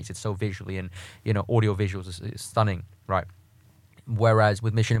action. It makes it so visually and, audio visuals is stunning, right? Whereas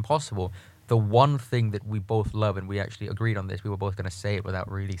with Mission Impossible, the one thing that we both love, and we actually agreed on this, we were both going to say it without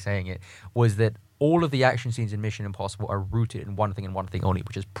really saying it, was that all of the action scenes in Mission Impossible are rooted in one thing and one thing only,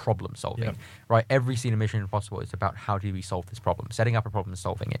 which is problem solving. Yeah. Right? Every scene in Mission Impossible is about how do we solve this problem, setting up a problem and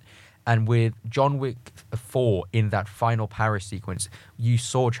solving it. And with John Wick 4, in that final Paris sequence, you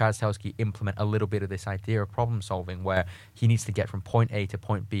saw Chad Stahelski implement a little bit of this idea of problem solving, where he needs to get from point A to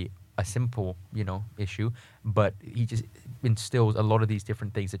point B, a simple, issue, but he just instills a lot of these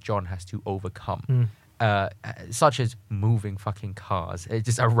different things that John has to overcome, such as moving fucking cars,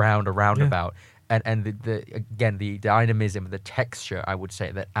 just around a roundabout. And the dynamism, the texture, I would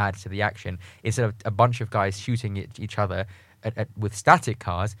say, that adds to the action. Instead of a bunch of guys shooting at each other with static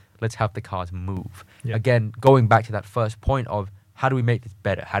cars, let's have the cars move. Yeah. Again, going back to that first point of how do we make this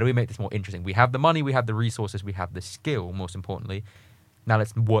better? How do we make this more interesting? We have the money, we have the resources, we have the skill, most importantly. Now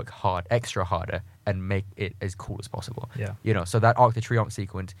let's work hard, extra harder, and make it as cool as possible. Yeah. So that Arc de Triomphe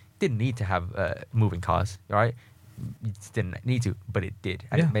sequence didn't need to have moving cars, right? You just didn't need to, but it did,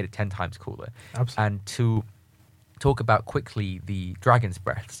 and it made it 10 times cooler. Absolutely. And to talk about quickly the Dragon's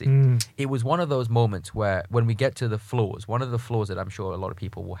Breath scene, it was one of those moments where when we get to the flaws, one of the flaws that I'm sure a lot of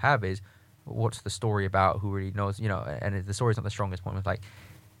people will have is, what's the story about? Who really knows? And the story's not the strongest point. It's like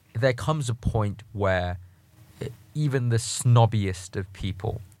there comes a point where even the snobbiest of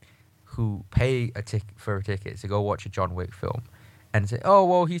people who pay for a ticket to go watch a John Wick film and say, oh,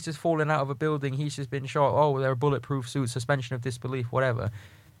 well, he's just fallen out of a building, he's just been shot, oh, there are bulletproof suits, suspension of disbelief, whatever.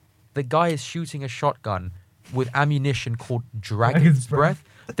 The guy is shooting a shotgun with ammunition called Dragon's Breath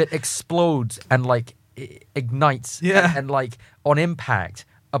that explodes and, like, ignites and, like, on impact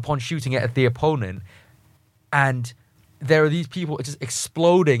upon shooting it at the opponent. And there are these people just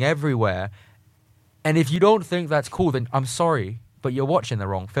exploding everywhere. And if you don't think that's cool, then I'm sorry, but you're watching the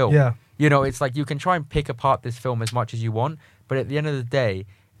wrong film. Yeah. It's like you can try and pick apart this film as much as you want, but at the end of the day,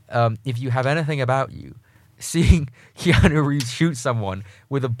 if you have anything about you, seeing Keanu Reeves shoot someone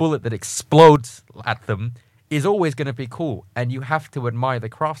with a bullet that explodes at them is always going to be cool. And you have to admire the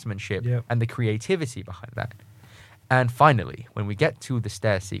craftsmanship and the creativity behind that. And finally, when we get to the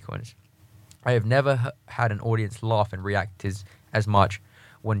stair sequence, I have never had an audience laugh and react as much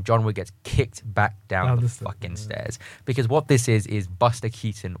when John Wick gets kicked back down the fucking stairs. Because what this is Buster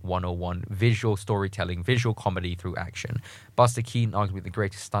Keaton 101, visual storytelling, visual comedy through action. Buster Keaton, arguably the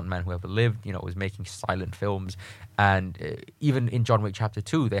greatest stuntman who ever lived, was making silent films. And even in John Wick Chapter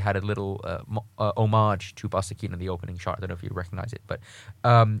 2, they had a little homage to Buster Keaton in the opening shot. I don't know if you recognize it. But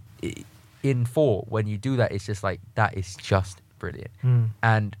in 4, when you do that, it's just like, that is just brilliant.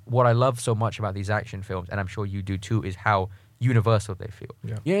 And what I love so much about these action films, and I'm sure you do too, is how universal they feel.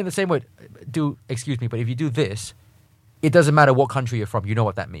 In the same way, excuse me, but if you do this, it doesn't matter what country you're from, you know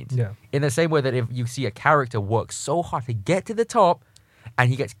what that means. In the same way that if you see a character work so hard to get to the top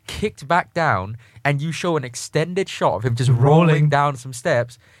and he gets kicked back down and you show an extended shot of him just rolling down some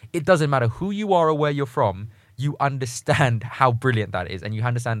steps, it doesn't matter who you are or where you're from, you understand how brilliant that is, and you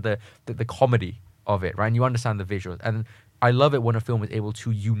understand the comedy of it, right? And you understand the visuals. And I love it when a film is able to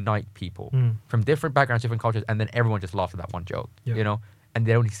unite people from different backgrounds, different cultures, and then everyone just laughs at that one joke, and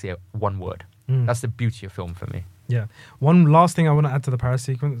they only say one word. That's the beauty of film for me. Yeah. One last thing I want to add to the Paris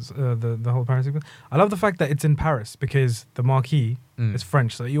sequence, the whole Paris sequence. I love the fact that it's in Paris because the Marquis is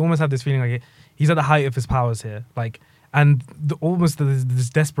French, so you almost have this feeling like he's at the height of his powers here, like, and almost this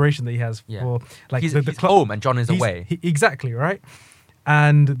desperation that he has for, like, he's the home and John is away. Exactly, right.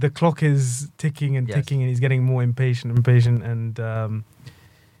 And the clock is ticking and ticking, and he's getting more impatient. And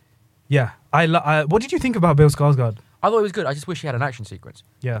what did you think about Bill Skarsgård? I thought it was good. I just wish he had an action sequence.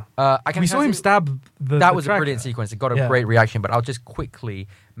 Yeah. We saw him stab that was a tracker. brilliant sequence. It got a great reaction, but I'll just quickly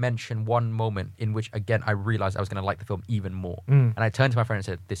mention one moment in which, again, I realized I was going to like the film even more. And I turned to my friend and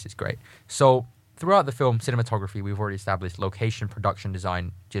said, this is great. So throughout the film, cinematography, we've already established location, production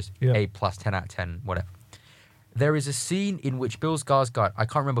design, just A+, 10 out of 10, whatever. There is a scene in which Bill Skarsgård, I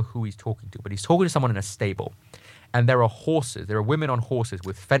can't remember who he's talking to, but he's talking to someone in a stable. And there are women on horses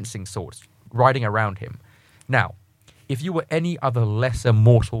with fencing swords riding around him. Now, if you were any other lesser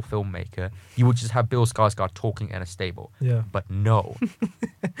mortal filmmaker, you would just have Bill Skarsgård talking in a stable. Yeah. But no.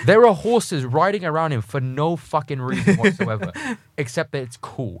 There are horses riding around him for no fucking reason whatsoever, except that it's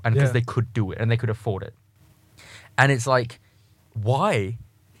cool and because they could do it and they could afford it. And it's like, why?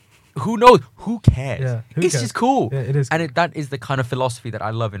 Who knows? Who cares? Yeah, it's just cool. Yeah, it is cool. And that is the kind of philosophy that I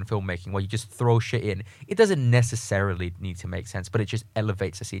love in filmmaking, where you just throw shit in. It doesn't necessarily need to make sense, but it just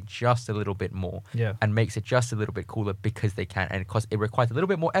elevates a scene just a little bit more and makes it just a little bit cooler because they can. And it requires a little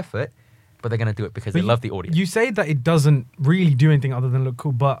bit more effort, but they're going to do it because they love the audience. You say that it doesn't really do anything other than look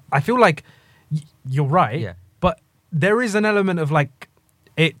cool, but I feel like you're right. Yeah. But there is an element of like,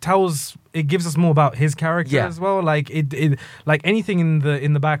 it gives us more about his character as well. Like it like anything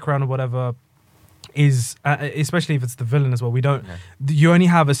in the background or whatever is, especially if it's the villain as well. We don't. You only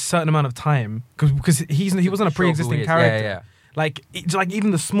have a certain amount of time because he wasn't a pre-existing character. Yeah. Like it's like even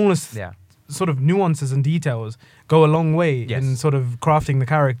the smallest sort of nuances and details go a long way in sort of crafting the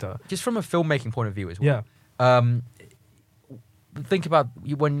character. Just from a filmmaking point of view as well. Yeah. Think about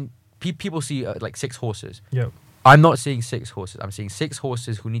when people see like 6 horses. Yeah. I'm not seeing 6 horses. I'm seeing 6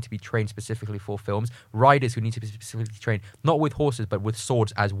 horses who need to be trained specifically for films. Riders who need to be specifically trained, not with horses, but with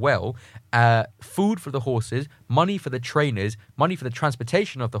swords as well. Food for the horses, money for the trainers, money for the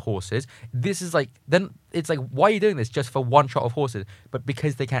transportation of the horses. This is like, then it's like, why are you doing this just for one shot of horses? But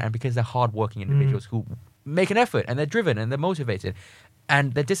because they can, and because they're hardworking individuals who make an effort and they're driven and they're motivated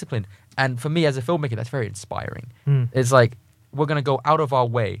and they're disciplined. And for me as a filmmaker, that's very inspiring. It's like, we're going to go out of our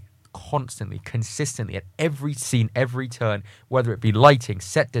way constantly, consistently at every scene, every turn, whether it be lighting,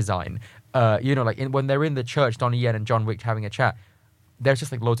 set design, like when they're in the church, Donnie Yen and John Wick having a chat, there's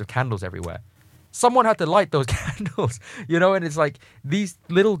just like loads of candles everywhere. Someone had to light those candles, and it's like these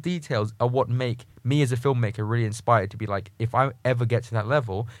little details are what make me as a filmmaker really inspired to be like, if I ever get to that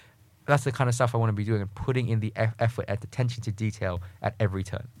level, that's the kind of stuff I want to be doing and putting in the effort and attention to detail at every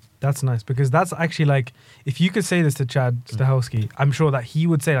turn. That's nice, because that's actually like, if you could say this to Chad Stahelski, I'm sure that he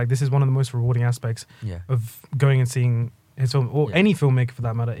would say like, this is one of the most rewarding aspects of going and seeing his film, or any filmmaker for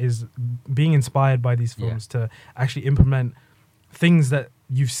that matter, is being inspired by these films to actually implement things that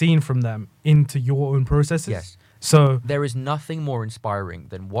you've seen from them into your own processes. Yes. So there is nothing more inspiring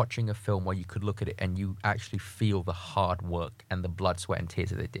than watching a film where you could look at it and you actually feel the hard work and the blood, sweat, and tears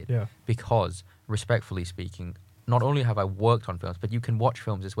that they did. Yeah. Because, respectfully speaking, not only have I worked on films, but you can watch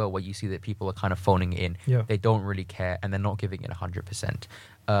films as well where you see that people are kind of phoning it in. Yeah. They don't really care and they're not giving it 100%.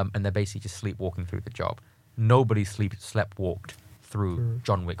 And they're basically just sleepwalking through the job. Nobody slept-walked through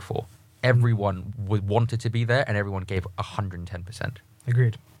John Wick 4. Everyone wanted to be there and everyone gave 110%.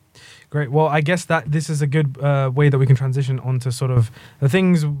 Agreed. Great. Well, I guess that this is a good way that we can transition onto sort of the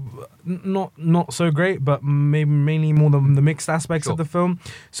things not so great, but maybe mainly more the mixed aspects of the film.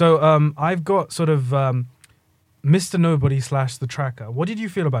 So I've got sort of Mr. Nobody / The Tracker. What did you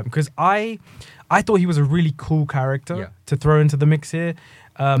feel about him? Because I thought he was a really cool character to throw into the mix here.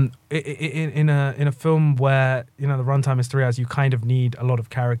 In a film where the runtime is 3 hours, you kind of need a lot of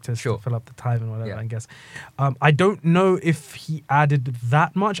characters to fill up the time and whatever. I guess I don't know if he added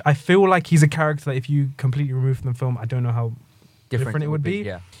that much. I feel like he's a character that if you completely remove from the film, I don't know how different it would be.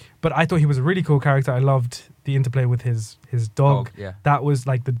 Yeah. But I thought he was a really cool character. I loved the interplay with his dog. That was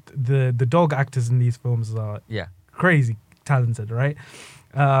like the dog actors in these films are crazy talented, right?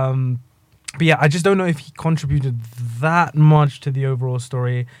 But yeah, I just don't know if he contributed that much to the overall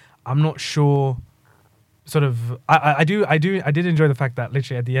story. I'm not sure. Sort of, I did enjoy the fact that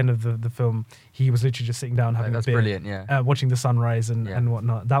literally at the end of the film, he was literally just sitting down having a beer, brilliant, watching the sunrise and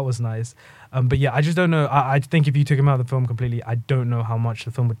whatnot. That was nice. But yeah, I just don't know. I think if you took him out of the film completely, I don't know how much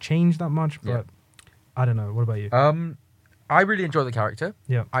the film would change that much. But I don't know. What about you? I really enjoy the character.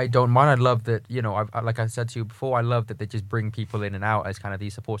 Yeah. I don't mind. I love that, like I said to you before, I love that they just bring people in and out as kind of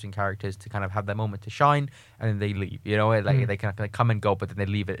these supporting characters to kind of have their moment to shine and then they leave. They kind of come and go, but then they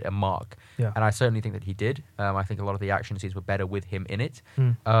leave it a mark. Yeah. And I certainly think that he did. I think a lot of the action scenes were better with him in it.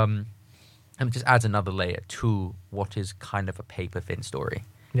 And it just adds another layer to what is kind of a paper-thin story.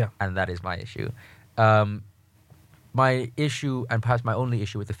 Yeah. And that is my issue. My issue, and perhaps my only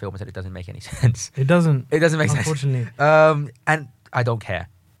issue with the film, is that it doesn't make any sense. It doesn't. It doesn't make unfortunately. sense. And I don't care.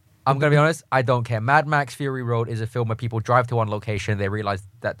 I'm going to be honest, I don't care. Mad Max Fury Road is a film where people drive to one location, they realize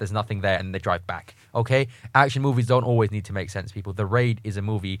that there's nothing there, and they drive back. Okay? Action movies don't always need to make sense, people. The Raid is a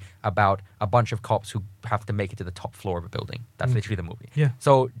movie about a bunch of cops who have to make it to the top floor of a building. That's literally the movie. Yeah.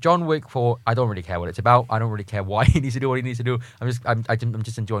 So John Wick 4, I don't really care what it's about. I don't really care why he needs to do what he needs to do. I'm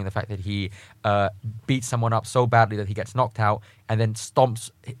just enjoying the fact that he beats someone up so badly that he gets knocked out and then stomps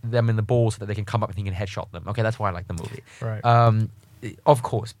them in the balls so that they can come up and he can headshot them. Okay, that's why I like the movie. Right. Of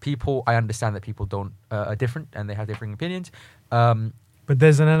course, I understand that people don't are different and they have different opinions. But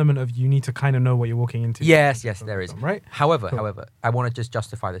there's an element of you need to kind of know what you're walking into. Yes, there is. Film, right? However, Cool. I want to just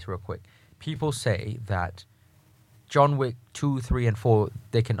justify this real quick. People say that John Wick 2, 3, and 4,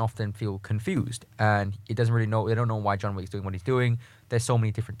 they can often feel confused and they don't know why John Wick's doing what he's doing. There's so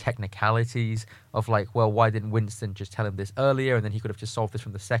many different technicalities of like, well, why didn't Winston just tell him this earlier and then he could have just solved this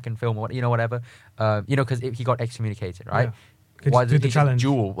from the second film or whatever. Because he got excommunicated, right? Yeah. Could Why do did the he challenge.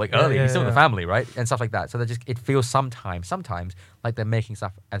 just duel like Yeah, earlier? yeah, He's still in the yeah. family, right? And stuff like that. So it feels sometimes like they're making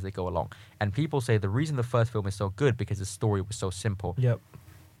stuff as they go along. And people say the reason the first film is so good because the story was so simple. Yep.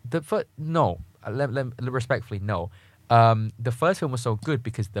 Respectfully, no. The first film was so good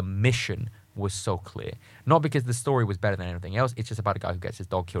because the mission was so clear. Not because the story was better than anything else. It's just about a guy who gets his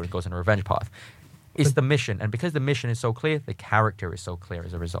dog killed and goes on a revenge path. It's the mission. And because the mission is so clear, the character is so clear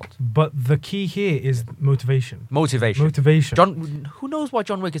as a result. But the key here is motivation. Motivation. Who knows why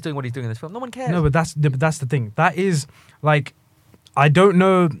John Wick is doing what he's doing in this film? No one cares. No, but that's the thing. That is like, I don't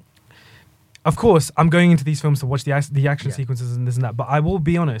know. Of course, I'm going into these films to watch the action sequences and this and that. But I will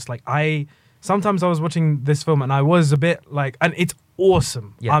be honest. Like sometimes I was watching this film and I was a bit like, and it's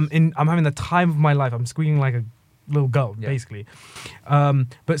awesome. Yes. I'm having the time of my life. I'm squealing like a little girl, basically.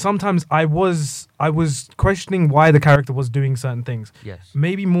 But sometimes I was questioning why the character was doing certain things. Yes.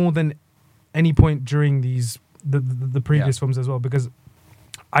 Maybe more than any point during the previous films as well, because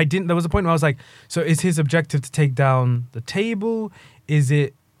there was a point where I was like, so is his objective to take down the table? Is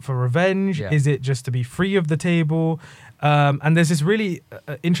it for revenge? Yeah. Is it just to be free of the table? And there's this really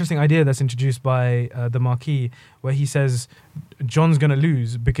interesting idea that's introduced by the Marquis, where he says John's going to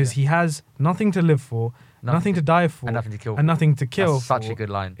lose because he has nothing to live for, nothing to die for, and nothing to kill. And nothing to kill. That's such a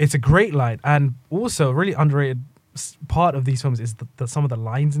good line. It's a great line. And also a really underrated part of these films is some of the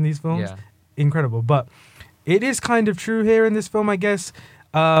lines in these films. Yeah. Incredible. But it is kind of true here in this film, I guess.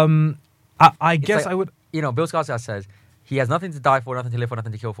 I guess I would... Bill Skarsgård says, he has nothing to die for, nothing to live for,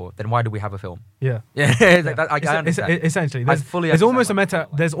 nothing to kill for. Then why do we have a film? Yeah. Yeah, it's like that, I understand. Essentially, I fully there's almost a understand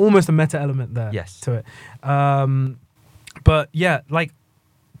meta. There's almost a meta element there. Yes. To it. But yeah, like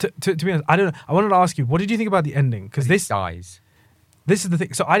to be honest, I don't know. I wanted to ask you, what did you think about the ending? Because He this dies. This is the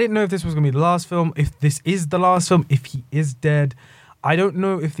thing. So I didn't know if this was going to be the last film. If this is the last film, if he is dead, I don't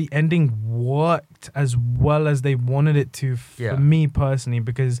know if the ending worked as well as they wanted it to for me personally,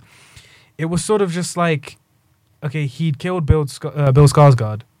 because it was sort of just like, okay, he'd killed Bill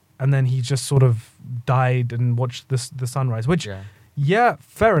Skarsgård, and then he just sort of died and watched the sunrise, which,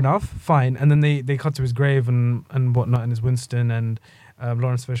 fair enough, fine. And then they cut to his grave and whatnot, and his Winston and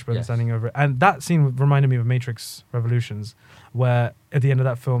Lawrence Fishburne standing over it. And that scene reminded me of Matrix Revolutions, where at the end of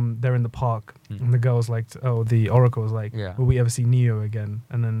that film, they're in the park, and the girl's like, the Oracle was like, will we ever see Neo again?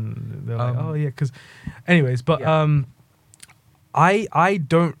 And then they're like, oh, yeah, because... Anyways, but I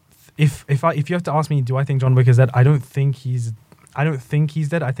don't... If you have to ask me, do I think John Wick is dead? I don't think he's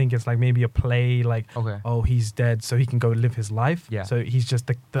dead. I think it's like maybe a play, like, oh, he's dead, so he can go live his life. Yeah. So he's just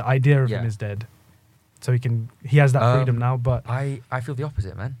the idea of him is dead. So he has that freedom now, but... I feel the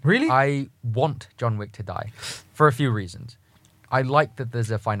opposite, man. Really? I want John Wick to die for a few reasons. I like that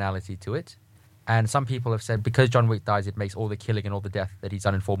there's a finality to it. And some people have said because John Wick dies, it makes all the killing and all the death that he's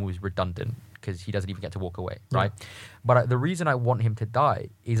done in 4 movies redundant, because he doesn't even get to walk away, right? But the reason I want him to die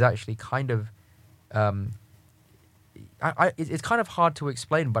is actually kind of... it's kind of hard to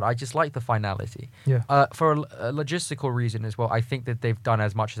explain, but I just like the finality. Yeah. For a logistical reason as well, I think that they've done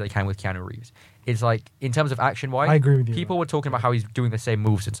as much as they can with Keanu Reeves. It's like, in terms of action-wise... I agree with you. People were talking about how he's doing the same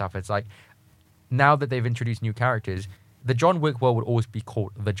moves and stuff. It's like, now that they've introduced new characters... The John Wick world would always be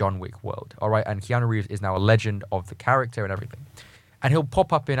called the John Wick world, all right? And Keanu Reeves is now a legend of the character and everything. And he'll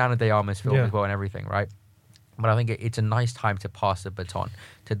pop up in Ana de Armas film as well and everything, right? But I think it's a nice time to pass the baton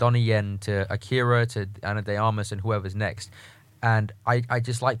to Donnie Yen, to Akira, to Ana de Armas, and whoever's next. And I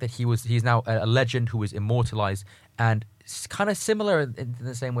just like that he's now a legend who is immortalized, and it's kind of similar in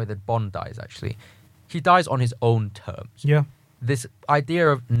the same way that Bond dies, actually. He dies on his own terms. Yeah. This idea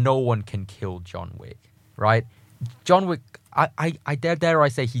of no one can kill John Wick, right? John Wick, I dare I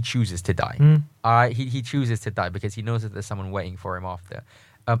say he chooses to die. He chooses to die because he knows that there's someone waiting for him after.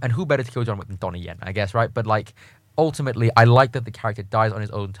 And who better to kill John Wick than Donnie Yen, I guess, right? But like, ultimately, I like that the character dies on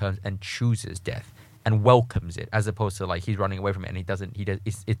his own terms and chooses death and welcomes it, as opposed to like he's running away from it and he doesn't.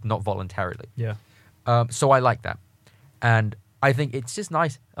 It's not voluntarily. Yeah. So I like that, and I think it's just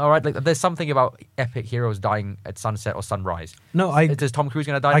nice. All right, like there's something about epic heroes dying at sunset or sunrise. No, Is Tom Cruise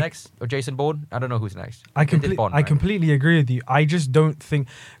gonna die next, or Jason Bourne? I don't know who's next. I They did Bond, right? completely agree with you. I just don't think,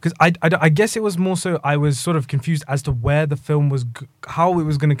 because I guess it was more so I was sort of confused as to where the film was, how it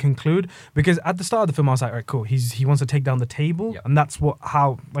was going to conclude. Because at the start of the film, I was like, all right, cool. He wants to take down the table, Yep. and that's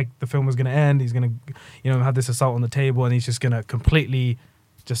how like the film was going to end. He's going to, have this assault on the table, and he's just going to completely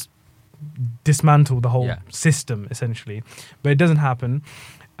just dismantle the whole system essentially. But it doesn't happen.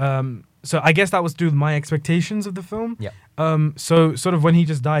 So I guess that was due to my expectations of the film. Yeah. So sort of when he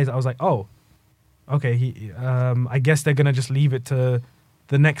just dies, I was like, oh, okay. I guess they're gonna just leave it to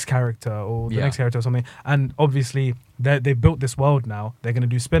the next character or the next character or something. And obviously they've built this world now. They're gonna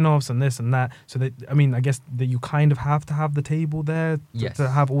do spin-offs and this and that. So I guess that you kind of have to have the table there to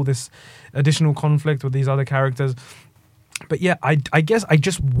have all this additional conflict with these other characters. But yeah, I guess I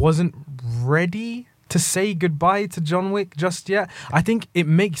just wasn't ready to say goodbye to John Wick just yet. I think it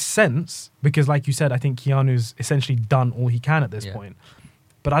makes sense because, like you said, I think Keanu's essentially done all he can at this point.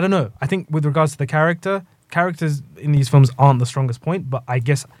 But I don't know. I think with regards to the characters in these films aren't the strongest point. But I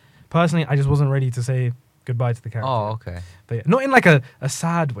guess personally, I just wasn't ready to say goodbye to the character. Oh, okay. But yeah, not in like a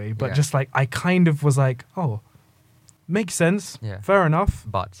sad way, but just like I kind of was like, oh, makes sense. Yeah. Fair enough.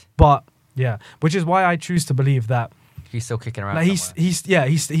 But yeah, which is why I choose to believe that he's still kicking around. Like he's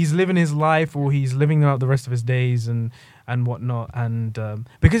living his life, or he's living out the rest of his days and whatnot. And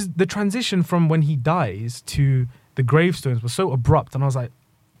because the transition from when he dies to the gravestones was so abrupt, and I was like,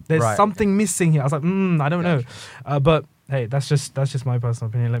 "There's something missing here." I was like, "I don't know," but hey, that's just my personal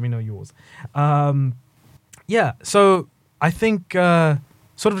opinion. Let me know yours. So I think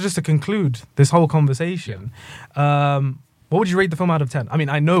sort of just to conclude this whole conversation, what would you rate the film out of 10? I mean,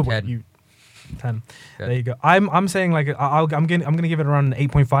 I know 10. what you. 10. Good. There you go. I'm saying like I'm gonna give it around an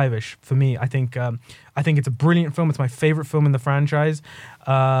 8.5ish for me. I think it's a brilliant film. It's my favorite film in the franchise.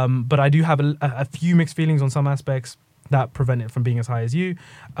 But I do have a few mixed feelings on some aspects that prevent it from being as high as you.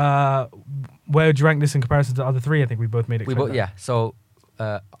 Where would you rank this in comparison to the other three? I think we both made it clear. So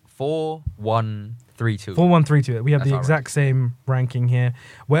 4, 1, 3, 2. 4, 1, 3, 2. We have the exact same ranking here.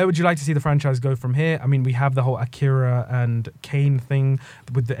 Where would you like to see the franchise go from here? I mean, we have the whole Akira and Kane thing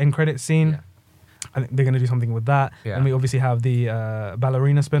with the end credit scene. Yeah. I think they're going to do something with that. Yeah. And we obviously have the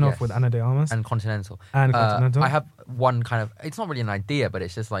ballerina spin-off with Ana de Armas. And Continental. I have one kind of... It's not really an idea, but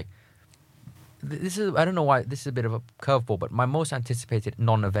it's just like... This is... I don't know why... This is a bit of a curveball, but my most anticipated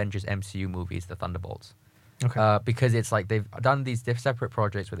non-Avengers MCU movie is The Thunderbolts. Okay. Because it's like they've done these separate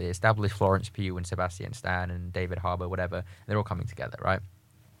projects where they established Florence Pugh and Sebastian Stan and David Harbour, whatever. They're all coming together, right?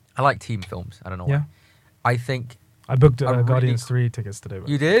 I like team films. I don't know why. I think... I booked Guardians 3 tickets today.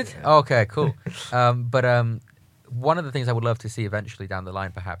 You did? Yeah. Okay, cool. But one of the things I would love to see eventually down the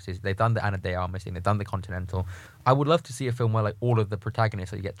line, perhaps, is they've done the Ana de Armas thing, they've done the Continental. I would love to see a film where like all of the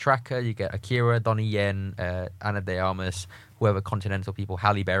protagonists, so you get Tracker, you get Akira, Donnie Yen, Ana de Armas, whoever Continental people,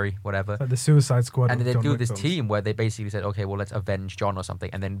 Halle Berry, whatever. Like the Suicide Squad. And then they do this team where they basically said, okay, well, let's avenge John or something.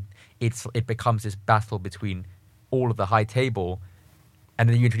 And then it becomes this battle between all of the high table. And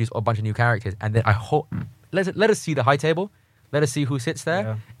then you introduce a bunch of new characters. And then I hope... Let us see the high table. Let us see who sits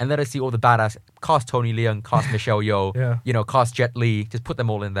there. And let us see all the badass. Cast Tony Leung, cast Michelle Yeoh, cast Jet Li. Just put them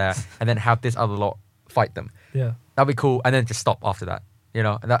all in there. And then have this other lot fight them. Yeah. That'd be cool. And then just stop after that.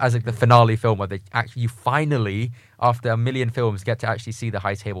 And that as like the finale film where you finally, after a million films, get to actually see the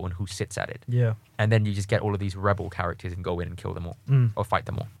high table and who sits at it. Yeah. And then you just get all of these rebel characters and go in and kill them all. Or fight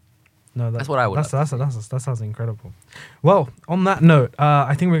them all. No, that's what I would. That sounds incredible. Well, on that note,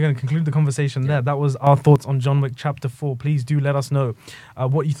 I think we're going to conclude the conversation there. That was our thoughts on John Wick Chapter 4. Please do let us know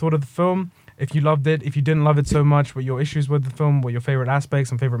what you thought of the film. If you loved it, if you didn't love it so much, what your issues with the film, what your favorite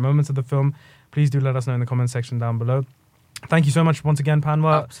aspects and favorite moments of the film, please do let us know in the comment section down below. Thank you so much once again,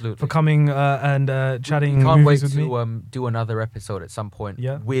 Panwa, for coming and chatting movies with me. Can't wait to do another episode at some point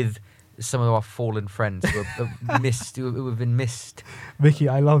with some of our fallen friends who have been missed. Vicky,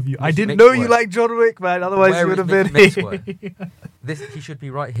 I love you. I didn't know you like John Wick, man. Otherwise, you would have been here. He should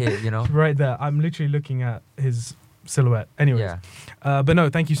be right here, Right there. I'm literally looking at his silhouette. Anyways, but no,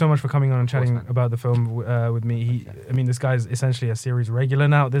 thank you so much for coming on and chatting about the film with me. This guy's essentially a series regular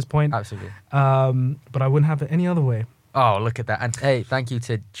now at this point. Absolutely. But I wouldn't have it any other way. Oh, look at that. And hey, thank you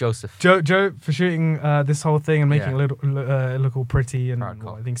to Joseph. Joe for shooting this whole thing and making it look all pretty. And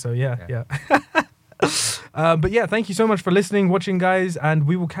well, I think so, yeah. But yeah, thank you so much for listening, watching, guys. And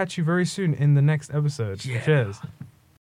we will catch you very soon in the next episode. Cheers.